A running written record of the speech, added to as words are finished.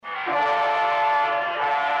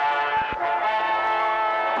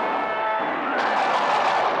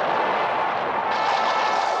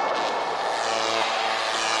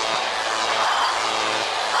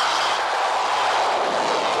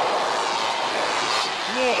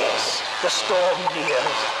The storm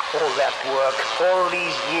nears. All that work, all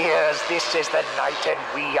these years, this is the night and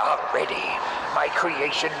we are ready. My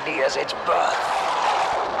creation nears its birth.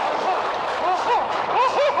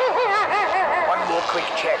 One more quick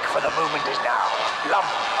check, for the moment is now. Lump,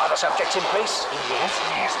 are the subjects in place? Yes,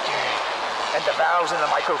 Master. And the valves in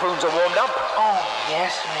the microphones are warmed up? Oh,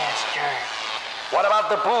 yes, Master. What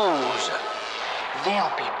about the booze?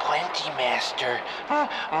 There'll be plenty, Master.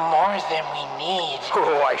 More than we need.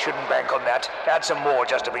 Oh, I shouldn't bank on that. Add some more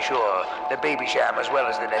just to be sure. The baby sham as well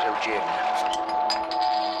as the netto gin.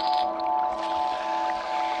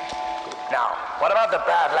 Now, what about the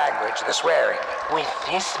bad language, the swearing? With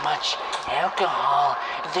this much alcohol,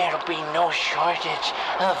 there'll be no shortage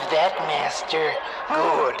of that, Master.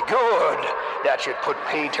 Good, good. That should put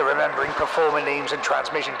paid to remembering performer names and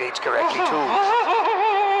transmission dates correctly, too.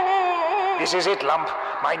 This is it, Lump.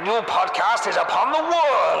 My new podcast is upon the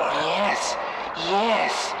world. Yes,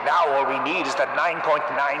 yes. Now all we need is the 9.9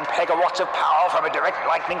 megawatts of power from a direct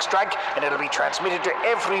lightning strike, and it'll be transmitted to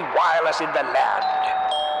every wireless in the land.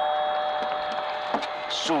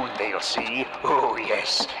 Soon they'll see. Oh,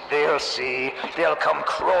 yes, they'll see. They'll come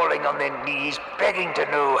crawling on their knees, begging to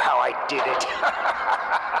know how I did it.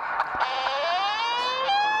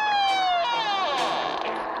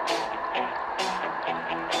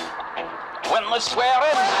 When the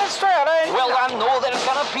swearing, well, I know there's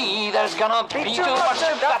gonna be too much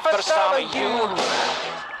of that for some of you.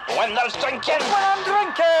 When there's drinking,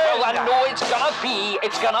 well, I know it's gonna be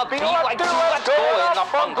like too much going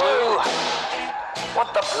up on glue.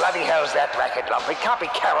 What the bloody hell's that racket, Lump? It can't be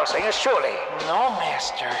carol singers, surely. No,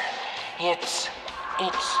 Master. It's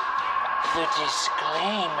the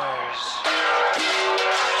disclaimers.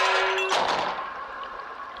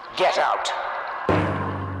 Get out.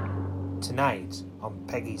 Tonight on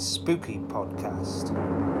Peggy's Spooky Podcast.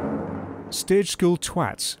 Stage school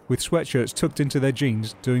twats with sweatshirts tucked into their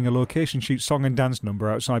jeans doing a location shoot song and dance number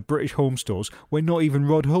outside British home stores where not even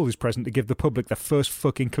Rod Hull is present to give the public the first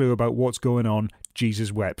fucking clue about what's going on.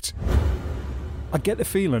 Jesus wept. I get the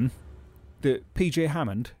feeling that PJ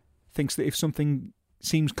Hammond thinks that if something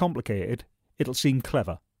seems complicated, it'll seem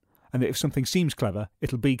clever. And that if something seems clever,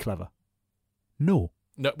 it'll be clever. No.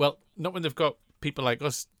 No, well, not when they've got people like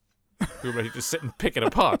us who are ready to sit and pick it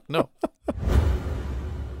apart. No.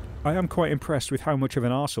 I am quite impressed with how much of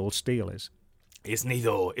an arsehole Steele is. Isn't he,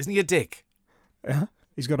 though? Isn't he a dick?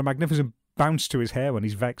 He's got a magnificent bounce to his hair when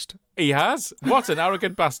he's vexed. He has? What an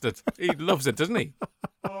arrogant bastard. He loves it, doesn't he?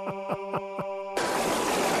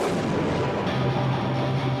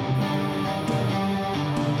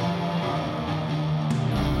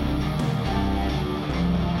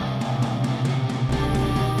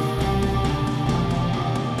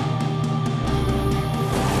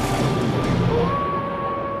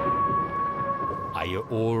 Are you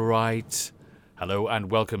all right? Hello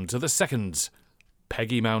and welcome to the second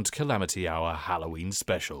Peggy Mount Calamity Hour Halloween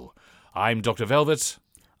special. I'm Dr. Velvet.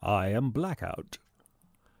 I am Blackout.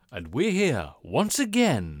 And we're here once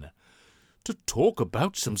again to talk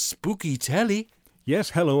about some spooky telly.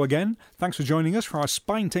 Yes, hello again. Thanks for joining us for our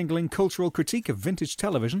spine-tingling cultural critique of vintage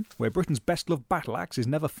television, where Britain's best-loved battle axe is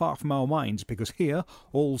never far from our minds, because here,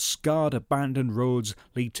 all scarred, abandoned roads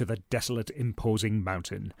lead to the desolate, imposing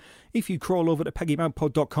mountain. If you crawl over to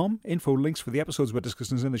peggymountpod.com, info links for the episodes we're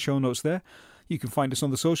discussing is in the show notes there. You can find us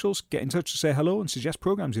on the socials, get in touch to say hello and suggest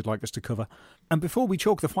programmes you'd like us to cover. And before we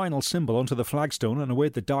chalk the final symbol onto the flagstone and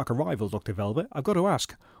await the dark arrival, Dr. Velvet, I've got to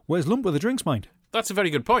ask, where's Lump with the drinks, mind? That's a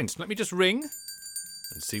very good point. Let me just ring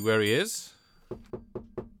and see where he is.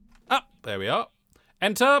 Ah, there we are.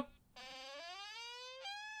 Enter. Oh,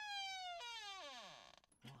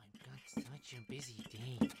 I've got such a busy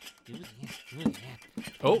day. Do this, do that.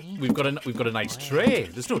 Oh, we've got a nice tray.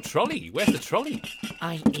 There's no trolley. Where's the trolley?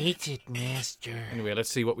 I ate it, Master. Anyway, let's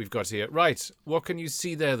see what we've got here. Right, what can you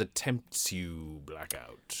see there that tempts you,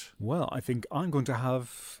 Blackout? Well, I think I'm going to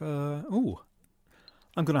have... I'm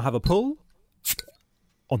going to have a pull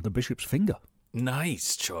on the bishop's finger.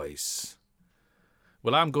 Nice choice.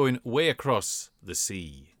 Well, I'm going way across the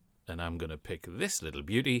sea, and I'm going to pick this little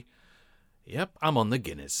beauty. Yep, I'm on the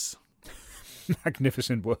Guinness.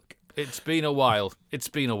 Magnificent work. It's been a while. That's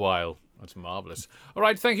marvellous. All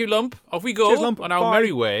right, thank you, Lump. Off we go. Cheers, Lump. On our Bye.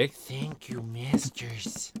 merry way. Thank you,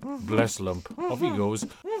 Masters. Bless Lump. Off he goes.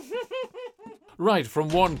 Right, from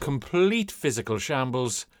one complete physical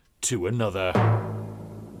shambles to another.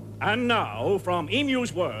 And now, from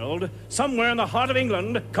Emu's world, somewhere in the heart of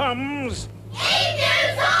England, comes...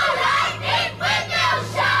 Emu's All Right Windmill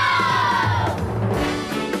Show!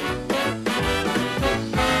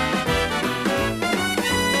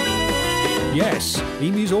 Yes,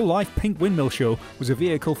 Emu's all-life Pink Windmill show was a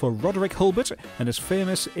vehicle for Roderick Hulbert and his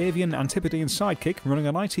famous avian Antipodean sidekick, running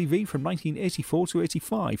on ITV from 1984 to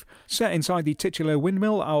 85. Set inside the titular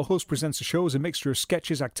windmill, our host presents the show as a mixture of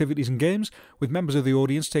sketches, activities and games, with members of the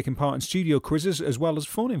audience taking part in studio quizzes as well as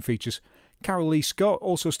phone-in features. Carol Lee Scott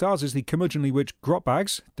also stars as the curmudgeonly witch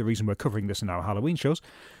Grotbags, the reason we're covering this in our Halloween shows,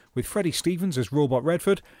 with Freddie Stevens as Robot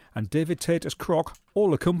Redford and David Tate as Croc,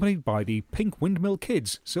 all accompanied by the Pink Windmill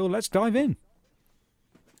Kids. So let's dive in.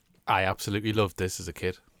 I absolutely loved this as a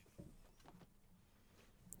kid.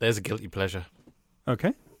 There's a guilty pleasure.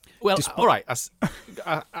 Okay. Well, all right.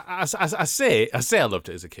 I say I loved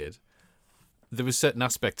it as a kid. There were certain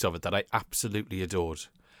aspects of it that I absolutely adored.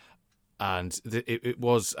 And it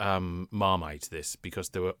was Marmite, this, because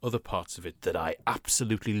there were other parts of it that I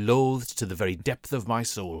absolutely loathed to the very depth of my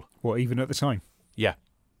soul. What, even at the time? Yeah.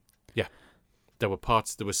 There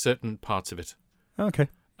were certain parts of it. Okay.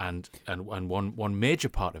 And one major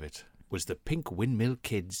part of it was the Pink Windmill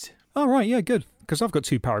Kids. Oh, right, yeah, good. Because I've got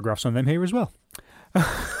 2 paragraphs on them here as well.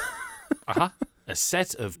 A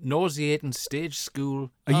set of nauseating stage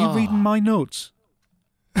school... Are you reading my notes?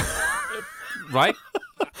 Right?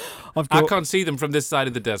 I can't see them from this side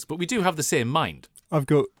of the desk, but we do have the same mind. I've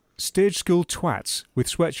got stage school twats with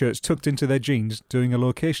sweatshirts tucked into their jeans doing a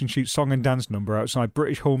location shoot song and dance number outside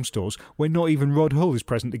British home stores where not even Rod Hull is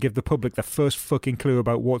present to give the public the first fucking clue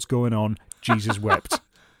about what's going on. Jesus wept.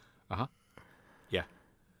 Yeah.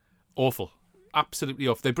 Awful. Absolutely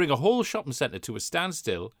awful. They bring a whole shopping centre to a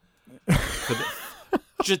standstill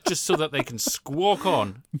just so that they can squawk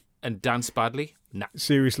on and dance badly. Nah.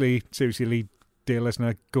 Seriously, Lee, dear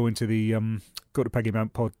listener, go into the go to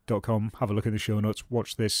peggymountpod.com, have a look in the show notes,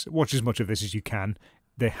 watch as much of this as you can.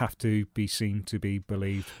 They have to be seen to be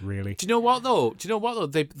believed, really. Do you know what though?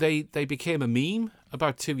 They became a meme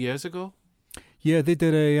about 2 years ago. Yeah, they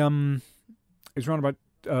did a it was around about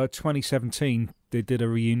 2017. They did a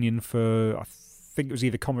reunion for, I think it was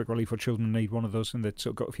either Comic Relief or Children in Need, one of those, and they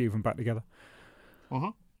sort of got a few of them back together.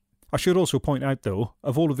 I should also point out, though,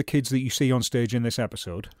 of all of the kids that you see on stage in this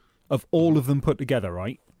episode, of all of them put together,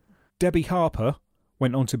 right? Debbie Harper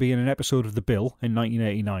went on to be in an episode of The Bill in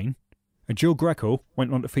 1989, and Joe Greco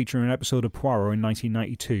went on to feature in an episode of Poirot in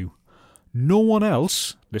 1992. No one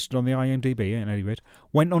else, listed on the IMDb at any rate,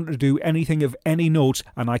 went on to do anything of any note,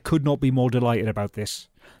 and I could not be more delighted about this,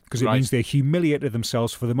 because it means they humiliated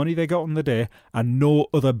themselves for the money they got on the day and no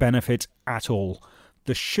other benefit at all.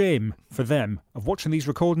 The shame for them of watching these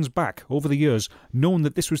recordings back over the years, knowing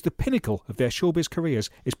that this was the pinnacle of their showbiz careers,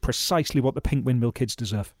 is precisely what the Pink Windmill Kids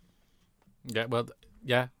deserve. Yeah, well,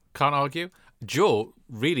 yeah, can't argue. Joe,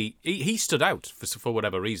 really, he stood out for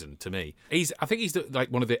whatever reason to me. I think he's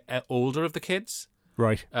one of the older of the kids.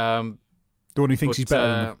 Right. The one who thinks he's better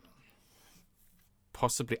than them.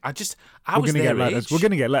 Possibly. I was their age. We're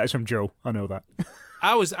going to get letters from Joe. I know that.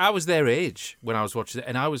 I was their age when I was watching it,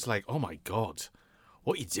 and I was like, oh my God.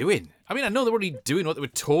 What are you doing? I mean, I know they were already doing what they were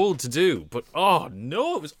told to do, but oh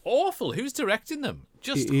no, it was awful. Who's directing them?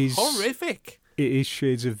 Just horrific. It is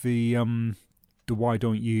shades of the Why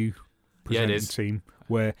Don't You presenting team,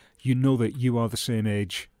 where you know that you are the same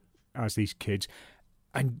age as these kids,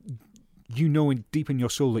 and you know deep in your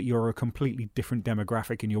soul that you're a completely different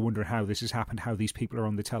demographic, and you're wondering how this has happened, how these people are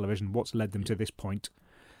on the television, what's led them to this point.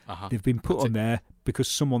 They've been put on there because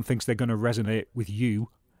someone thinks they're going to resonate with you,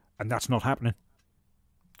 and that's not happening.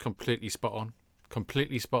 Completely spot on.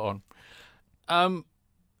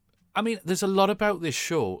 I mean, there's a lot about this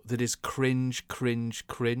show that is cringe,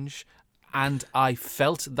 and I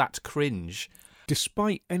felt that cringe.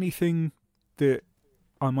 Despite anything that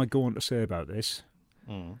I might go on to say about this,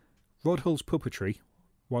 Rod Hull's puppetry,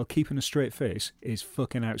 while keeping a straight face, is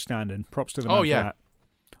fucking outstanding. Props to the man for that.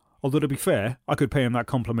 Although, to be fair, I could pay him that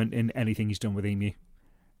compliment in anything he's done with Emu.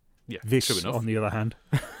 Yeah, this, true enough. On the other hand...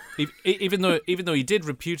 Even though he did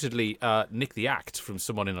reputedly nick the act from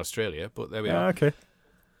someone in Australia, but there we are. Okay.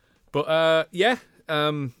 But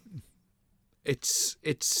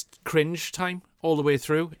it's cringe time all the way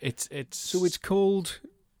through. So it's called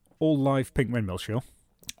All Live Pink Windmill Show,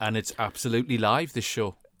 and it's absolutely live. This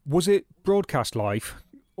show, was it broadcast live,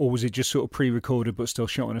 or was it just sort of pre-recorded but still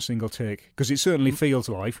shot in a single take? Because it certainly feels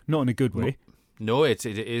live, not in a good way. No, it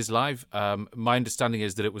is live. My understanding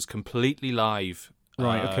is that it was completely live.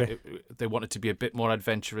 Right, okay. They want it to be a bit more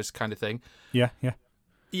adventurous kind of thing. Yeah.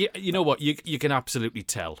 Yeah, you know what? You can absolutely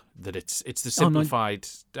tell that it's the simplified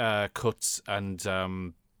cuts, and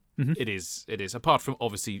it is. Apart from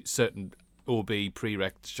obviously certain OB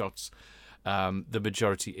pre-rec shots, the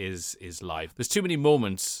majority is live. There's too many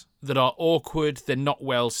moments that are awkward. They're not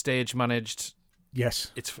well stage managed.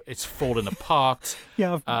 Yes. It's fallen apart.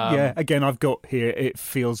 Yeah, again, I've got here, it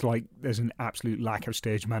feels like there's an absolute lack of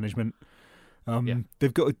stage management.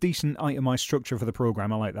 They've got a decent itemised structure for the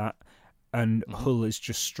programme, I like that. And Hull is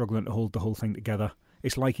just struggling to hold the whole thing together.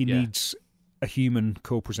 It's like he needs a human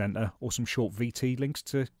co-presenter or some short VT links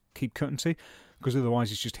to keep cutting to, because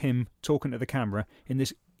otherwise it's just him talking to the camera in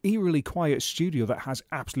this eerily quiet studio that has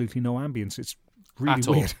absolutely no ambience. It's really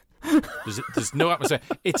weird. There's no atmosphere.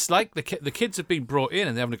 It's like the kids have been brought in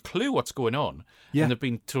and they haven't a clue what's going on. Yeah. And they've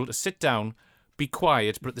been told to sit down, be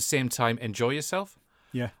quiet, but at the same time enjoy yourself.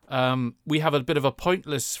 Yeah. We have a bit of a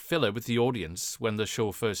pointless filler with the audience when the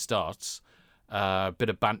show first starts. A bit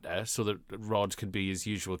of banter so that Rod can be his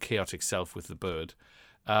usual chaotic self with the bird.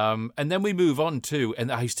 And then we move on to,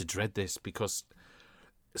 and I used to dread this because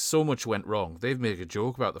so much went wrong. They've made a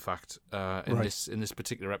joke about the fact in this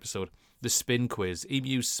particular episode, the spin quiz,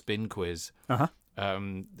 Emu's spin quiz,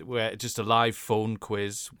 where just a live phone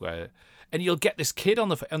quiz and you'll get this kid on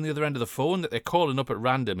the other end of the phone that they're calling up at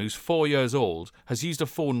random who's 4 years old, has used a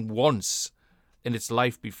phone once in its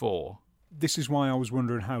life before. This is why I was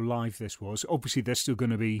wondering how live this was. Obviously, there's still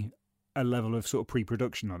going to be a level of sort of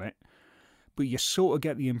pre-production on it, but you sort of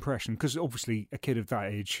get the impression, because obviously a kid of that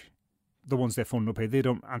age, the ones they're phoning up here, they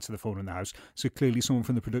don't answer the phone in the house, so clearly someone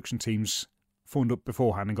from the production team's phoned up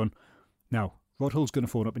beforehand and gone, now, Rod Hull's going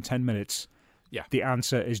to phone up in 10 minutes. Yeah. The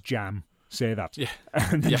answer is jam. Say that. Yeah.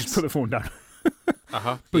 And then just put the phone down.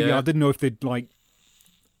 But I didn't know if they'd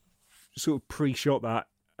sort of pre-shot that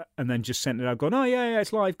and then just sent it out going, oh, yeah,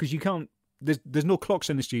 it's live, because you can't, there's no clocks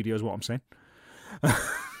in the studio is what I'm saying.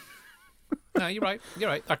 No, you're right.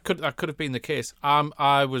 That could have been the case.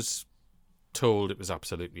 I was told it was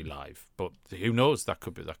absolutely live, but who knows? That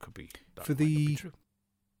could be for the true.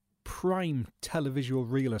 Prime televisual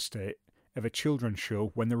real estate of a children's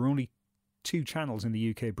show when there were only 2 channels in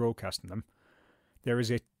the UK broadcasting them.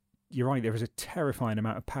 You're right. There is a terrifying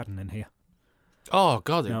amount of padding in here. Oh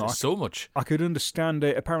God, there's so much. I could understand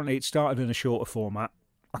it. Apparently, it started in a shorter format.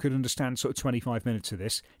 I could understand sort of 25 minutes of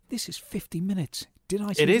this. This is 50 minutes. Did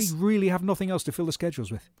I say we really have nothing else to fill the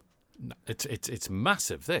schedules with? No, it's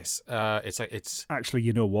massive. This it's actually,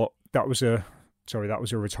 you know what? That was a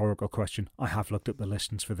rhetorical question. I have looked up the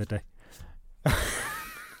listings for the day.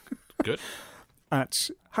 Good. At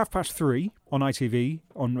 3:30 on ITV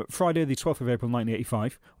on Friday, the 12th of April,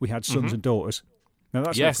 1985, we had Sons and Daughters. Now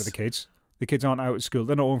that's not for the kids. The kids aren't out at school.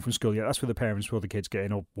 They're not home from school yet. That's for the parents before the kids get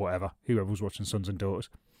in or whatever. Whoever was watching Sons and Daughters.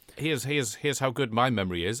 Here's how good my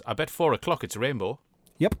memory is. I bet 4 o'clock it's Rainbow.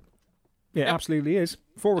 Yep. Yeah, absolutely is.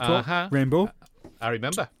 4 o'clock, Rainbow. I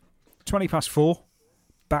remember. 4:20,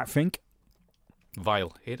 Batfink.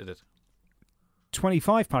 Vile. Hated it.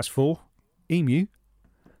 4:25, Emu.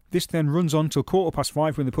 This then runs on till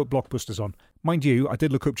 5:15 when they put blockbusters on. Mind you, I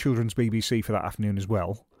did look up children's BBC for that afternoon as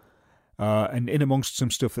well. And in amongst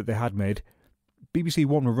some stuff that they had made, BBC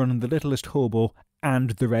One were running The Littlest Hobo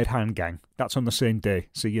and The Red Hand Gang. That's on the same day.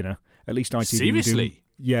 So, at least ITV... Seriously?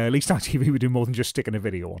 At least ITV would do more than just sticking a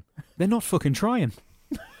video on. They're not fucking trying.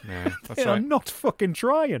 Yeah, that's They're not fucking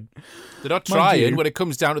trying. They're not trying when it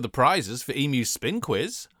comes down to the prizes for Emu's spin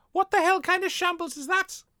quiz. What the hell kind of shambles is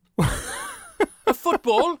that? A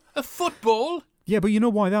football? A football? Yeah, but you know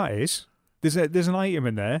why that is? There's an item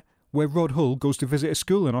in there where Rod Hull goes to visit a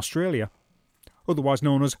school in Australia. Otherwise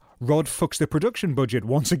known as Rod fucks the production budget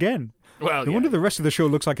once again. Well, no wonder the rest of the show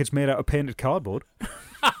looks like it's made out of painted cardboard.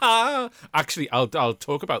 Actually, I'll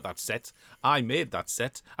talk about that set. I made that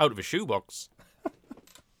set out of a shoebox.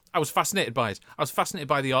 I was fascinated by it. I was fascinated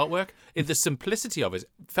by the artwork. The simplicity of it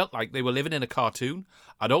felt like they were living in a cartoon.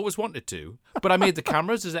 I'd always wanted to, but I made the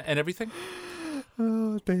cameras and everything.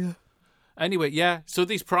 Oh, dear. Anyway, yeah, so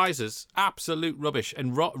these prizes, absolute rubbish.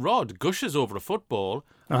 And Rod gushes over a football.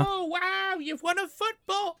 Uh-huh. Oh, wow, you've won a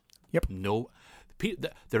football. Yep. No,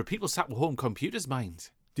 there are people sat with home computers, mind.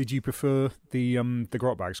 Did you prefer the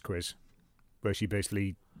Grot Bags quiz, where she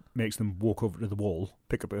basically makes them walk over to the wall,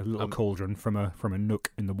 pick up a little cauldron from a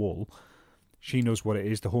nook in the wall? She knows what it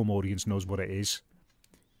is, the home audience knows what it is,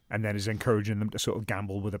 and then is encouraging them to sort of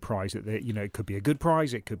gamble with a prize that it could be a good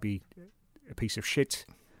prize, it could be a piece of shit.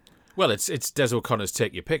 Well, it's Des O'Connor's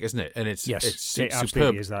Take Your Pick, isn't it? And it's absolutely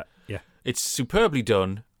superb. Is that? Yeah, it's superbly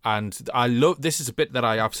done, and I love. This is a bit that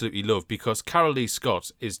I absolutely love because Carol Lee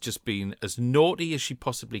Scott is just being as naughty as she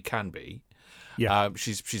possibly can be. Yeah,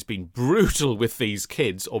 she's been brutal with these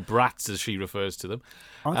kids, or brats as she refers to them.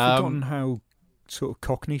 I've forgotten how sort of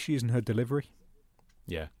cockney she is in her delivery.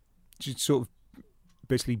 Yeah, she's sort of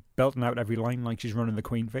basically belting out every line like she's running the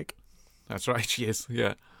Queen Vic. That's right, she is.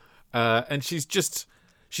 Yeah, and she's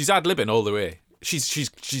ad-libbing all the way. She's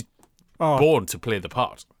born to play the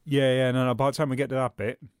part. Yeah, no. By the time we get to that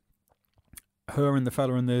bit, her and the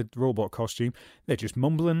fella in the robot costume, they're just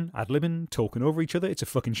mumbling, ad-libbing, talking over each other. It's a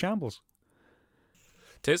fucking shambles.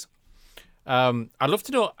 Tis. I'd love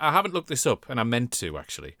to know, I haven't looked this up, and I meant to,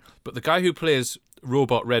 actually, but the guy who plays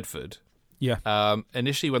Robot Redford,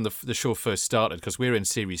 initially when the show first started, because we're in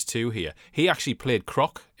Series 2 here, he actually played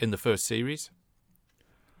Croc in the first series.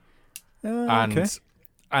 Okay.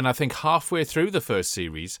 And I think halfway through the first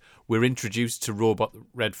series, we're introduced to Robot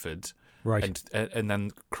Redford. Right. And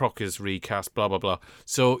then Croc is recast, blah, blah, blah.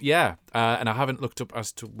 So, yeah. And I haven't looked up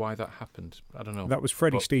as to why that happened. I don't know. That was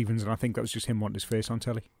Freddie Stevens, and I think that was just him wanting his face on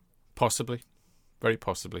telly. Possibly. Very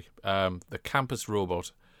possibly. The campus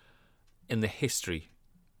robot in the history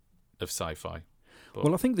of sci-fi. But,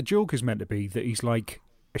 well, I think the joke is meant to be that he's like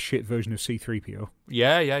a shit version of C-3PO.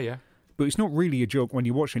 Yeah. But it's not really a joke when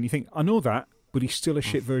you watch it and you think, I know that, but he's still a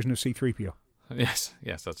shit version of C-3PO. Yes,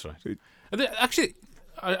 that's right. Actually,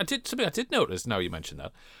 I did notice, now you mention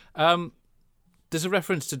that, there's a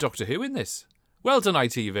reference to Doctor Who in this. Well done,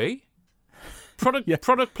 ITV.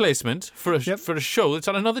 Product placement for a show that's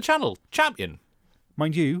on another channel. Champion.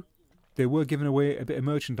 Mind you, they were giving away a bit of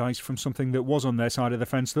merchandise from something that was on their side of the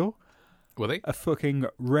fence, though. Were they? A fucking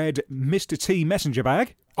red Mr. T messenger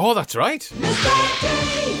bag. Oh, that's right.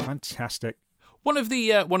 Fantastic. One of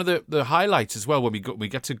the highlights as well when we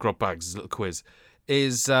get to Grubbags' little quiz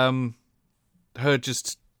is her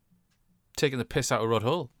just taking the piss out of Rod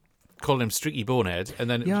Hull, calling him Streaky Bonehead, and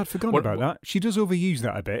then I'd forgotten about that. She does overuse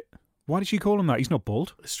that a bit. Why did she call him that? He's not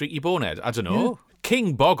bald. Streaky Bonehead. I don't know. Yeah.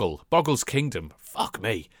 King Boggle, Boggle's Kingdom. Fuck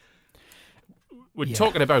me. We're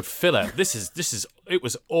talking about filler. This is. It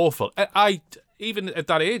was awful. I even at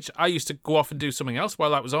that age, I used to go off and do something else while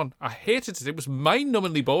that was on. I hated it. It was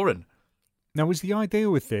mind-numbingly boring. Now, is the idea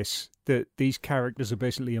with this that these characters are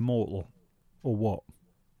basically immortal, or what?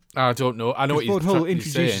 I don't know. I know what Rod Hull you're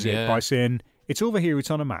introduces saying, it by saying it's over here.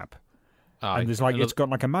 It's on a map, and there's it's got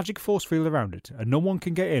like a magic force field around it, and no one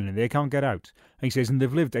can get in, and they can't get out. And he says, and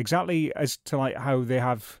they've lived exactly as to like how they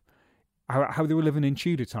have, how they were living in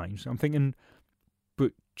Tudor times. I'm thinking,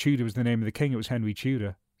 but Tudor was the name of the king. It was Henry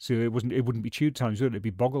Tudor, so it wouldn't be Tudor times, would it? It'd be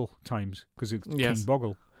Boggle times because it's King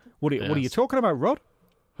Boggle. What are you talking about, Rod?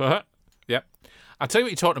 Yep. I'll tell you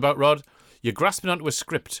what you're talking about, Rod. You're grasping onto a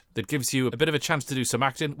script that gives you a bit of a chance to do some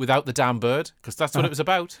acting without the damn bird, because that's what it was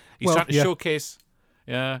about. He's trying to showcase.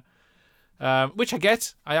 Yeah. Which I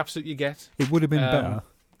get. I absolutely get. It would have been better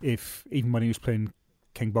if, even when he was playing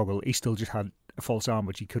King Boggle, he still just had a false arm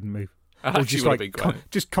which he couldn't move. Or just like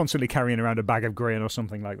just constantly carrying around a bag of grain or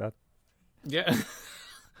something like that. Yeah.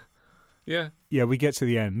 Yeah. Yeah, we get to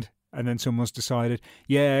the end. And then someone's decided,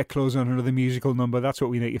 close on another musical number. That's what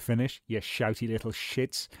we need to finish. You shouty little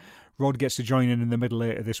shits. Rod gets to join in the middle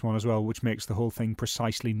eight of this one as well, which makes the whole thing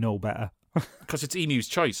precisely no better. Because it's Emu's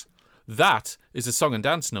Choice. That is a song and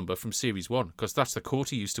dance number from Series 1, because that's the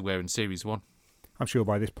coat he used to wear in Series 1. I'm sure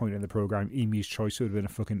by this point in the programme, Emu's Choice would have been a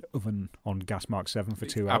fucking oven on Gas Mark 7 for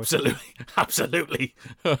 2 hours. Absolutely.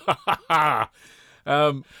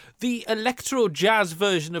 The electro jazz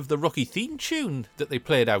version of the Rocky theme tune that they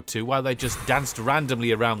played out to while they just danced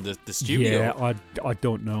randomly around the studio. Yeah, I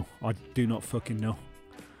don't know. I do not fucking know.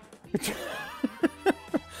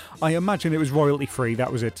 I imagine it was royalty free,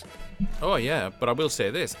 that was it. Oh yeah, but I will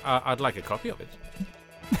say this, I'd like a copy of it.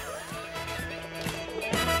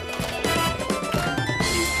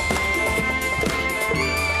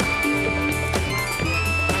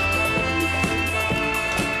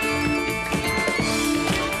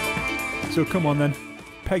 So come on then.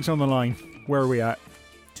 Peg's on the line. Where are we at?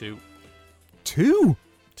 2. 2?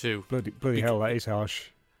 2. Bloody hell, that is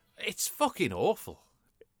harsh. It's fucking awful.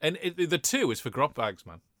 And the 2 is for grot bags,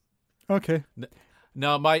 man. Okay.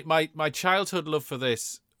 No, my childhood love for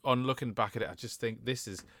this, on looking back at it, I just think this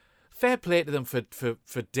is fair play to them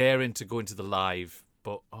for daring to go into the live.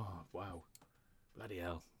 But, oh, wow. Bloody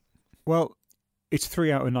hell. Well, it's 3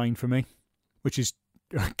 out of 9 for me, which is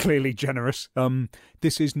clearly generous.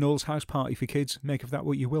 This is Noel's house party for kids. Make of that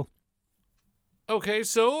what you will. Okay,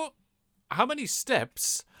 so how many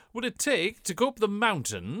steps would it take to go up the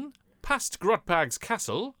mountain past Grotbag's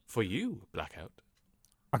castle for you, Blackout?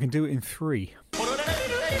 I can do it in 3. The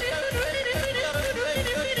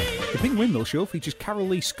Big Windmill Show features Carol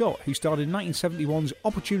Lee Scott, who starred in 1971's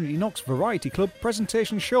Opportunity Knocks Variety Club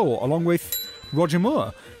presentation show, along with Roger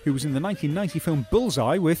Moore, who was in the 1990 film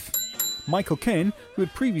Bullseye with Michael Caine, who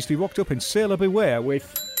had previously rocked up in Sailor Beware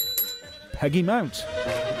with Peggy Mount.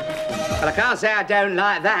 Well, I can't say I don't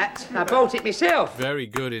like that. I bought it myself. Very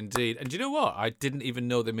good indeed. And do you know what? I didn't even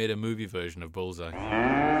know they made a movie version of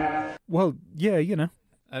Bullseye. Well, yeah, you know.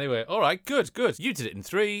 Anyway, all right, good. You did it in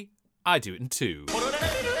 3. I do it in 2.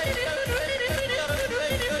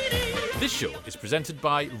 This show is presented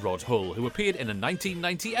by Rod Hull, who appeared in a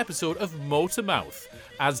 1990 episode of Motormouth,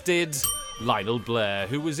 as did Lionel Blair,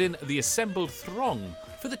 who was in the assembled throng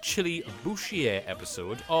for the Chili Bouchier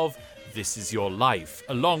episode of This Is Your Life,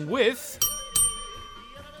 along with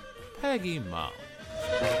Peggy Mal.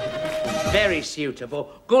 Very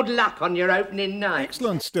suitable. Good luck on your opening night.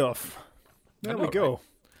 Excellent stuff. There we go.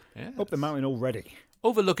 Right? Yes. Up the mountain already.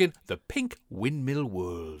 Overlooking the pink windmill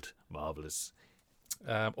world. Marvellous.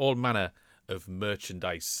 All manner of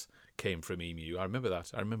merchandise came from Emu. I remember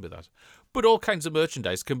that. But all kinds of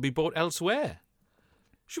merchandise can be bought elsewhere.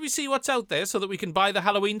 Should we see what's out there so that we can buy the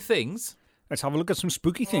Halloween things? Let's have a look at some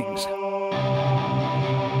spooky things.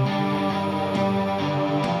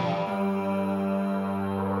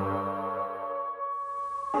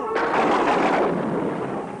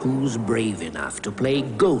 Who's brave enough to play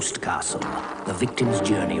Ghost Castle? The victim's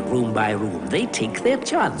journey room by room. They take their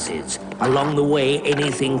chances. Along the way,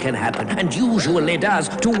 anything can happen, and usually does.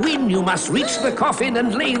 To win, you must reach the coffin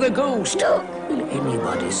and lay the ghost. Will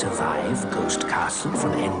anybody survive Ghost Castle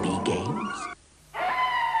from NB Games?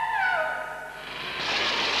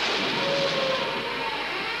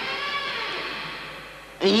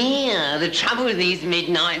 Yeah, the trouble with these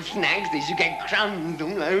midnight snacks is you get crumbs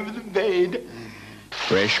all over the bed.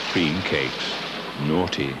 Fresh cream cakes.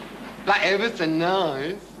 Naughty. But ever so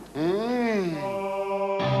nice.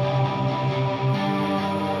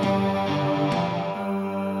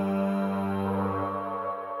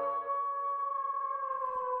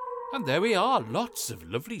 And there we are, lots of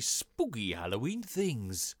lovely spooky Halloween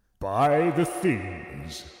things. Buy the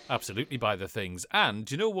things. Absolutely buy the things. And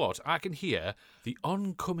do you know what? I can hear the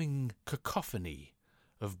oncoming cacophony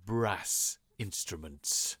of brass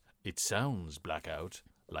instruments. It sounds, Blackout,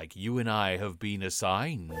 like you and I have been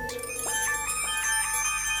assigned.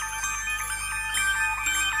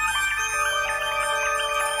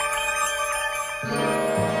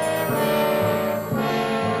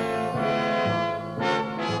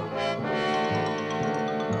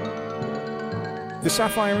 The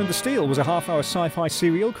Sapphire and the Steel was a half-hour sci-fi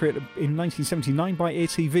serial created in 1979 by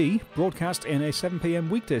ATV, broadcast in a 7 p.m.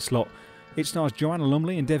 weekday slot. It stars Joanna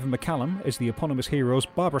Lumley and David McCallum as the eponymous heroes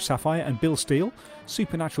Barbara Sapphire and Bill Steele,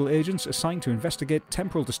 supernatural agents assigned to investigate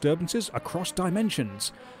temporal disturbances across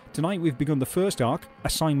dimensions. Tonight we've begun the first arc,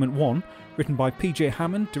 Assignment 1, written by P.J.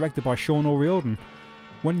 Hammond, directed by Sean O'Riordan.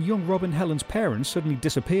 When young Rob and Helen's parents suddenly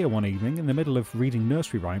disappear one evening in the middle of reading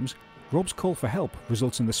nursery rhymes, Rob's call for help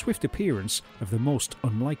results in the swift appearance of the most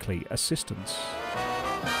unlikely assistants.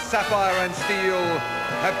 Sapphire and Steel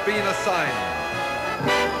have been assigned.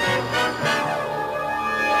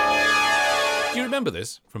 Do you remember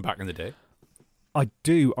this from back in the day? I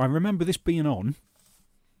do. I remember this being on.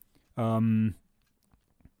 I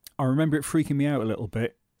remember it freaking me out a little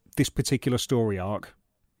bit, this particular story arc.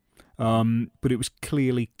 But it was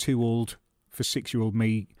clearly too old for 6-year-old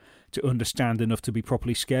me to understand enough to be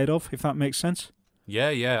properly scared of, if that makes sense.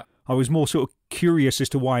 Yeah. I was more sort of curious as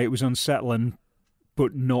to why it was unsettling,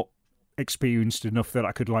 but not experienced enough that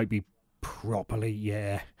I could be properly,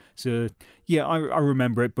 yeah. So, yeah, I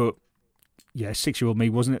remember it, but yeah, 6-year-old me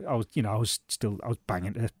wasn't it? I was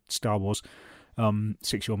banging to Star Wars.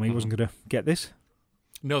 6-year-old me wasn't going to get this.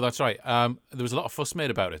 No, that's right. There was a lot of fuss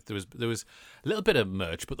made about it. There was a little bit of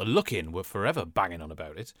merch, but the Look-In were forever banging on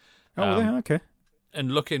about it. Oh, yeah, okay.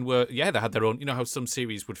 And Look-In they had their own, you know how some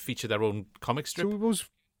series would feature their own comic strip? So it was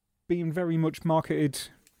being very much not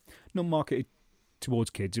marketed towards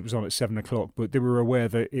kids. It was on at 7 o'clock, but they were aware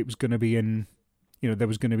that it was going to be there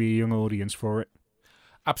was going to be a young audience for it.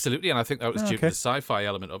 Absolutely, and I think that was due to the sci-fi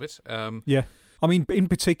element of it. Yeah. I mean, in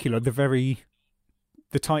particular, the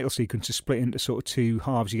title sequence is split into sort of two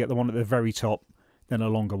halves. You get the one at the very top, then a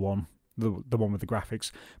longer one, the one with the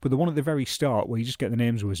graphics. But the one at the very start, where you just get the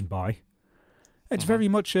names whizzing by, it's very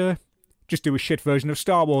much just do a shit version of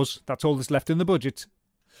Star Wars. That's all that's left in the budget.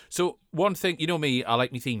 So one thing, you know me, I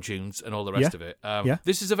like my theme tunes and all the rest of it.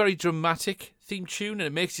 This is a very dramatic theme tune, and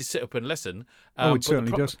it makes you sit up and listen. It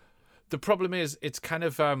certainly does. The problem is, it's kind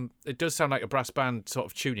of, it does sound like a brass band sort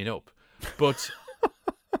of tuning up. But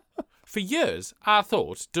for years, I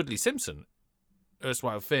thought Dudley Simpson,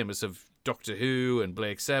 erstwhile famous of Doctor Who and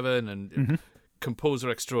Blake Seven and composer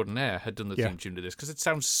extraordinaire, had done the theme tune to this, because it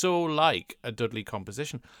sounds so like a Dudley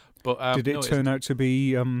composition. But did it turn out to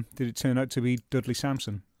be Dudley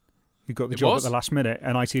Sampson, who got the job at the last minute,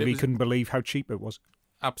 and ITV couldn't believe how cheap it was?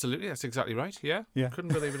 Absolutely, that's exactly right. Yeah.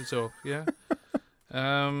 Couldn't believe it at all. Yeah.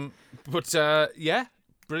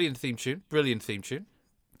 Brilliant theme tune.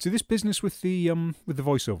 So this business with the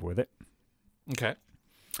voiceover with it, okay,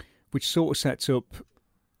 which sort of sets up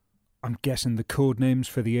I'm guessing the code names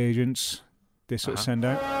for the agents they sort of send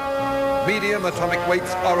out. Medium atomic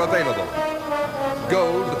weights are available.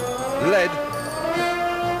 Gold, lead,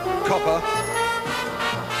 copper,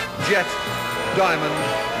 jet, diamond,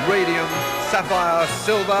 radium, sapphire,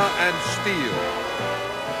 silver, and steel.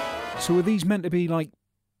 So are these meant to be like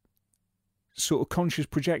sort of conscious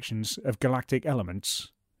projections of galactic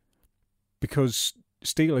elements? Because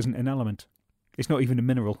steel isn't an element. It's not even a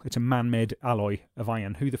mineral. It's a man-made alloy of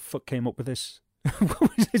iron. Who the fuck came up with this?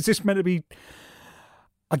 Is this meant to be...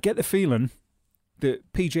 I get the feeling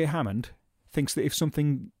that PJ Hammond thinks that if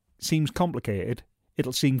something seems complicated,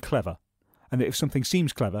 it'll seem clever. And that if something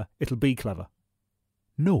seems clever, it'll be clever.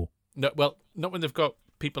 No. No, well, not when they've got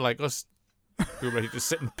people like us who are ready to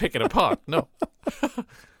sit and pick it apart. No.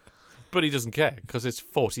 But he doesn't care, because it's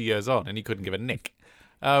 40 years on and he couldn't give a nick.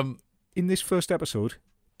 In this first episode,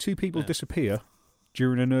 2 people disappear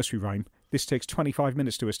during a nursery rhyme. This takes 25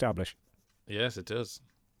 minutes to establish. Yes, it does.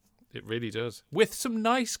 It really does. With some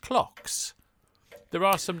nice clocks. There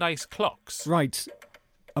are some nice clocks. Right.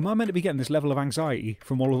 Am I meant to be getting this level of anxiety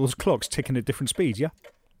from all of those clocks ticking at different speeds, yeah?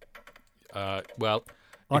 Well...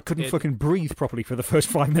 I couldn't fucking breathe properly for the first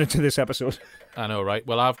 5 minutes of this episode. I know, right?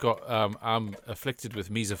 Well, I'm afflicted with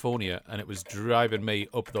misophonia, and it was driving me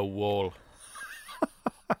up the wall.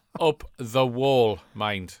 Up the wall,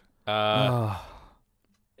 mind.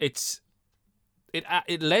 It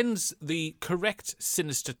lends the correct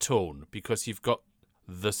sinister tone because you've got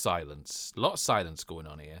the silence. A lot of silence going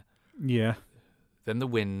on here. Yeah. Then the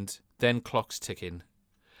wind. Then clocks ticking.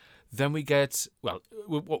 Then we get... Well,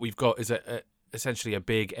 what we've got is essentially a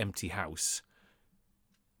big empty house.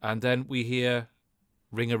 And then we hear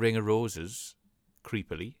Ring a Ring a Roses,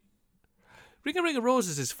 creepily. Ring a Ring a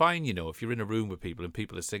Roses is fine, you know, if you're in a room with people and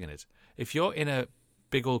people are singing it. If you're in a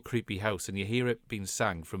big old creepy house and you hear it being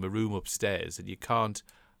sang from a room upstairs and you can't...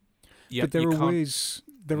 But there are ways...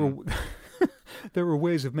 There are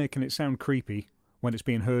ways of making it sound creepy when it's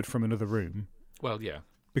being heard from another room. Well, yeah.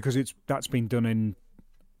 Because that's been done in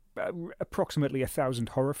approximately 1,000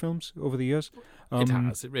 horror films over the years. It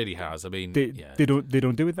has. It really has. I mean, they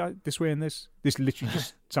don't do it this way in this. This literally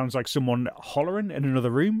just sounds like someone hollering in another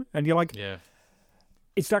room, and you're like, yeah,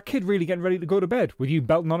 it's that kid really getting ready to go to bed with you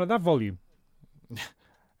belting on at that volume.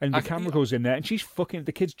 And the camera goes in there, and she's fucking...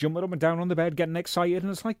 The kid's jumping up and down on the bed, getting excited,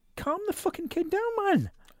 and it's like, calm the fucking kid down,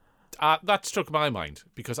 man. That struck my mind,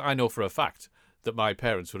 because I know for a fact that my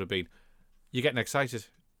parents would have been, you're getting excited.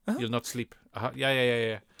 You'll not sleep.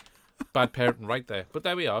 Yeah. Bad parenting right there. But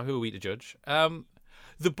there we are. Who are we to judge?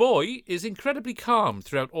 The boy is incredibly calm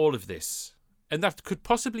throughout all of this. And that could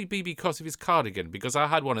possibly be because of his cardigan, because I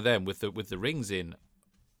had one of them with the rings in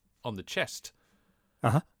on the chest.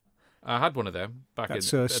 Uh-huh. I had one of them back in...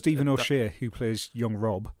 That's Stephen O'Shea, who plays young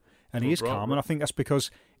Rob. And he is calm, and I think that's because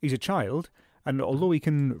he's a child, and although he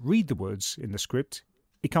can read the words in the script,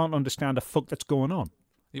 he can't understand a fuck that's going on.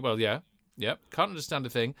 Well, yeah. Can't understand a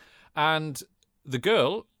thing. And the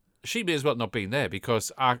girl... She may as well not been there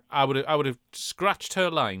because I would have scratched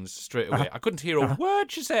her lines straight away. I couldn't hear a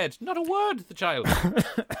word she said. Not a word, the child.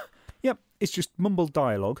 Yep, it's just mumbled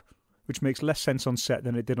dialogue, which makes less sense on set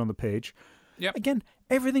than it did on the page. Yep. Again,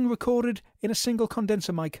 everything recorded in a single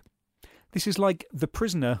condenser mic. This is like The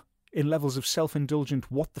Prisoner in levels of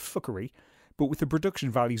self-indulgent what the fuckery, but with the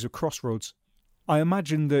production values of Crossroads. I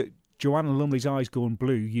imagine that Joanna Lumley's eyes going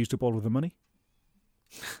blue used up all of the money.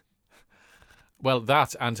 Well,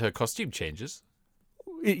 that and her costume changes.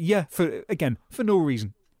 Yeah, for no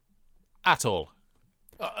reason. At all.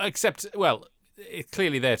 Except, well, it's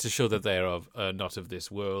clearly there to show that they're not of this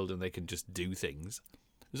world and they can just do things.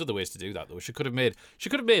 There's other ways to do that, though. She could have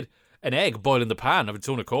made an egg boil in the pan of its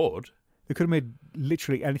own accord. They could have made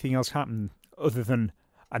literally anything else happen other than,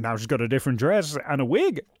 and now she's got a different dress and a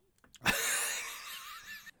wig.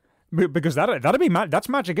 Because that'd be that's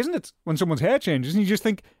magic, isn't it? When someone's hair changes and you just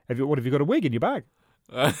think, what have you got a wig in your bag?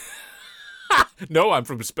 No, I'm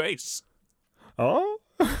from space. Oh?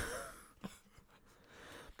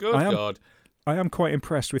 Good God. I am quite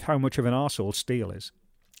impressed with how much of an arsehole Steele is.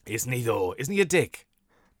 Isn't he, though? Isn't he a dick?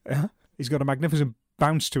 He's got a magnificent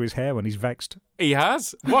bounce to his hair when he's vexed. He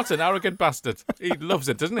has? What an arrogant bastard. He loves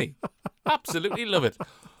it, doesn't he? Absolutely love it.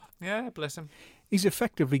 Yeah, bless him. He's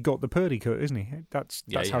effectively got the purdy cut, isn't he? That's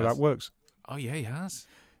how that works. Oh yeah, he has.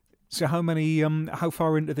 So how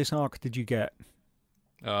far into this arc did you get?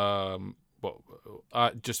 I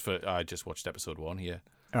just watched episode 1 here.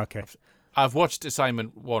 Okay. I've watched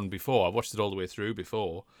assignment 1 before. I've watched it all the way through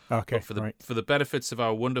before. Okay. But for the benefits of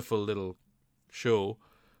our wonderful little show,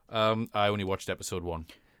 I only watched episode 1.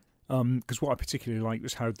 Because what I particularly liked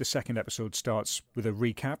was how the second episode starts with a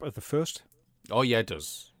recap of the first. Oh yeah, it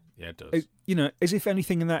does. Yeah, it does. As if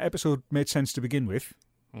anything in that episode made sense to begin with,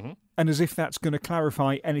 and as if that's going to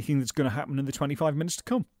clarify anything that's going to happen in the 25 minutes to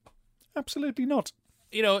come. Absolutely not.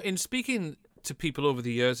 In speaking to people over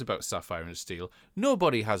the years about Sapphire and Steel,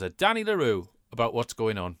 nobody has a Danny LaRue about what's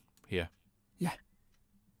going on here. Yeah.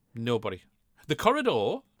 Nobody. The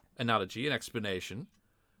corridor analogy and explanation,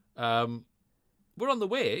 we're on the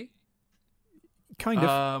way. Kind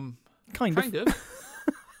of. Kind of.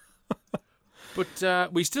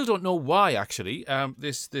 But we still don't know why, actually,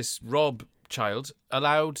 this Rob child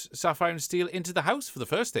allowed Sapphire and Steel into the house for the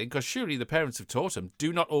first thing, because surely the parents have taught him,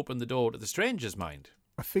 do not open the door to the stranger's mind.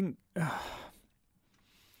 I think,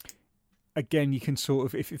 again, you can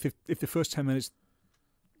sort of, if the first 10 minutes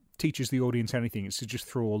teaches the audience anything, it's to just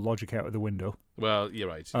throw all logic out of the window. Well, you're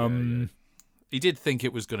right. Yeah. He did think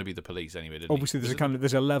it was going to be the police anyway, didn't Obviously, he?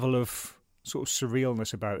 there's a level of sort of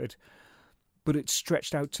surrealness about it, but it's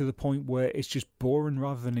stretched out to the point where it's just boring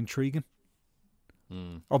rather than intriguing.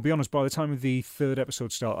 I'll be honest, by the time of the third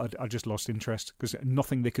episode started, I just lost interest, because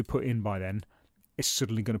nothing they could put in by then is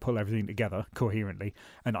suddenly going to pull everything together coherently,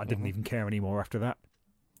 and I didn't even care anymore after that.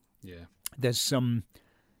 Yeah. There's some,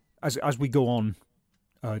 as we go on,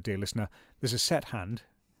 dear listener, there's a set hand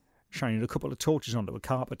shining a couple of torches onto a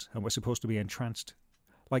carpet, and we're supposed to be entranced.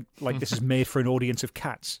 Like this is made for an audience of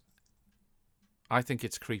cats. I think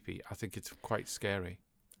it's creepy. I think it's quite scary.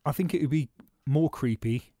 I think it would be more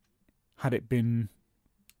creepy had it been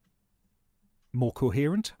more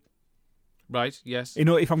coherent. Right, yes.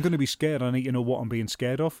 If I'm going to be scared, I need to know what I'm being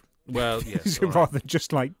scared of. Well, yes. Rather than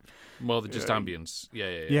just like... More than just ambience.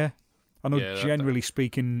 Yeah. Yeah. I know, generally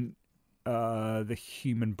speaking, the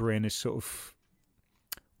human brain is sort of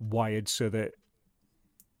wired so that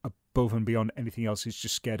above and beyond anything else is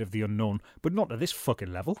just scared of the unknown, but not at this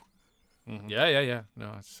fucking level. Yeah.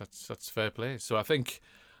 No, that's fair play. So I think,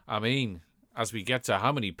 as we get to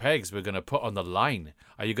how many pegs we're going to put on the line,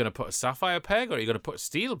 are you going to put a sapphire peg or are you going to put a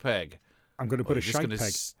steel peg? I'm going to put a shite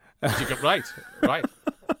peg. Right.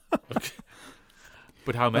 Okay.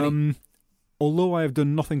 But how many? Although I have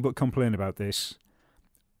done nothing but complain about this,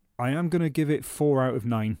 I am going to give it 4 out of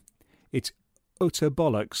 9. It's utter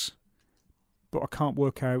bollocks, but I can't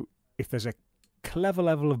work out if there's a clever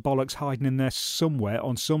level of bollocks hiding in there somewhere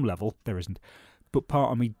on some level. There isn't. But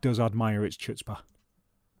part of me does admire its chutzpah.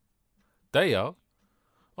 There you are.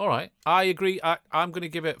 All right. I agree. I'm going to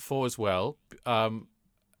give it 4 as well.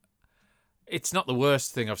 It's not the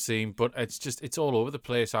worst thing I've seen, but it's all over the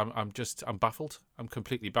place. I'm baffled. I'm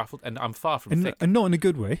completely baffled, and I'm far from thick. And not in a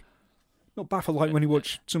good way. Not baffled like when you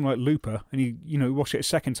watch something like Looper and you watch it a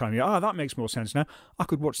second time. You're that makes more sense now. I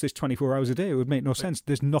could watch this 24 hours a day. It would make no sense.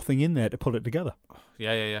 There's nothing in there to pull it together.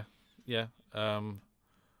 Yeah. No,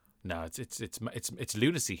 it's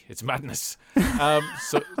lunacy. It's madness.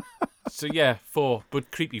 So yeah, 4,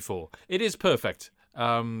 but creepy 4. It is perfect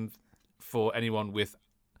for anyone with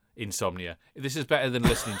insomnia. This is better than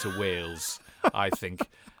listening to whales, I think.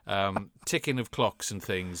 Ticking of clocks and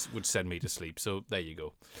things would send me to sleep. So there you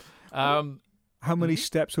go. How many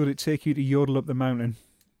steps would it take you to yodel up the mountain?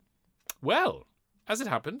 Well, as it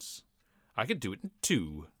happens, I could do it in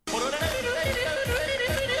 2.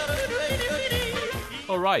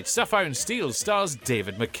 All right, Sapphire and Steel stars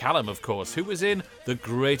David McCallum, of course, who was in The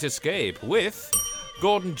Great Escape, with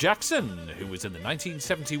Gordon Jackson, who was in the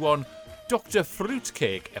 1971 Dr.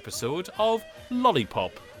 Fruitcake episode of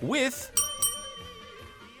Lollipop, with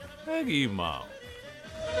Peggy Mount.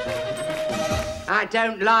 I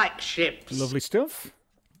don't like ships. Lovely stuff.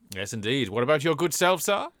 Yes, indeed. What about your good self,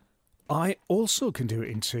 sir? I also can do it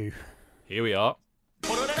in 2. Here we are.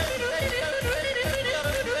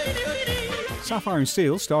 Sapphire and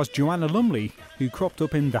Steel stars Joanna Lumley, who cropped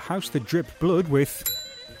up in The House That Dripped Blood, with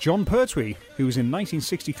John Pertwee, who was in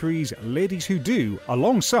 1963's Ladies Who Do,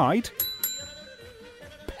 alongside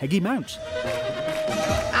Peggy Mount.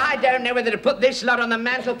 I don't know whether to put this lot on the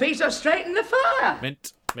mantelpiece or straight in the fire.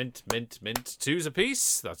 Mint. 2's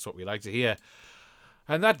apiece. That's what we like to hear.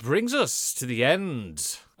 And that brings us to the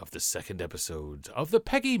end of the second episode of the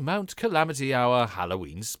Peggy Mount Calamity Hour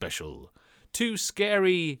Halloween special. 2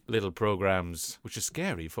 scary little programs, which are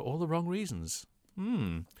scary for all the wrong reasons.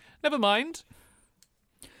 Never mind.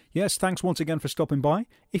 Yes, thanks once again for stopping by.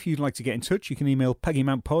 If you'd like to get in touch, you can email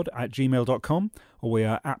peggymountpod@gmail.com, or we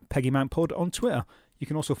are at peggymountpod on Twitter. You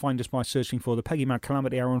can also find us by searching for the Peggy Mount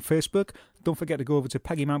Calamity Hour on Facebook. Don't forget to go over to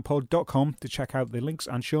peggymountpod.com to check out the links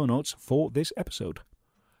and show notes for this episode.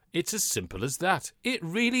 It's as simple as that. It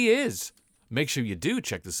really is. Make sure you do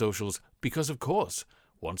check the socials, because, of course,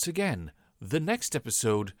 once again, the next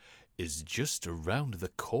episode is just around the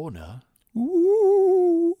corner.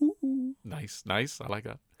 Ooh. Nice. I like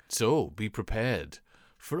that. So be prepared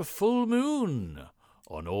for a full moon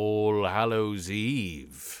on All Hallows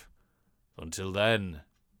Eve. Until then,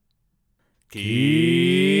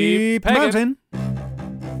 keep mounting.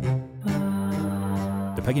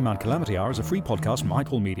 The Peggy Mount Calamity Hour is a free podcast from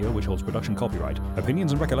iPol Media, which holds production copyright.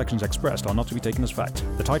 Opinions and recollections expressed are not to be taken as fact.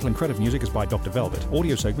 The title and credit music is by Dr. Velvet.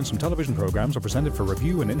 Audio segments from television programs are presented for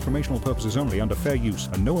review and informational purposes only under fair use,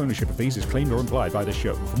 and no ownership of these is claimed or implied by this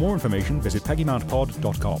show. For more information, visit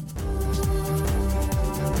peggymountpod.com.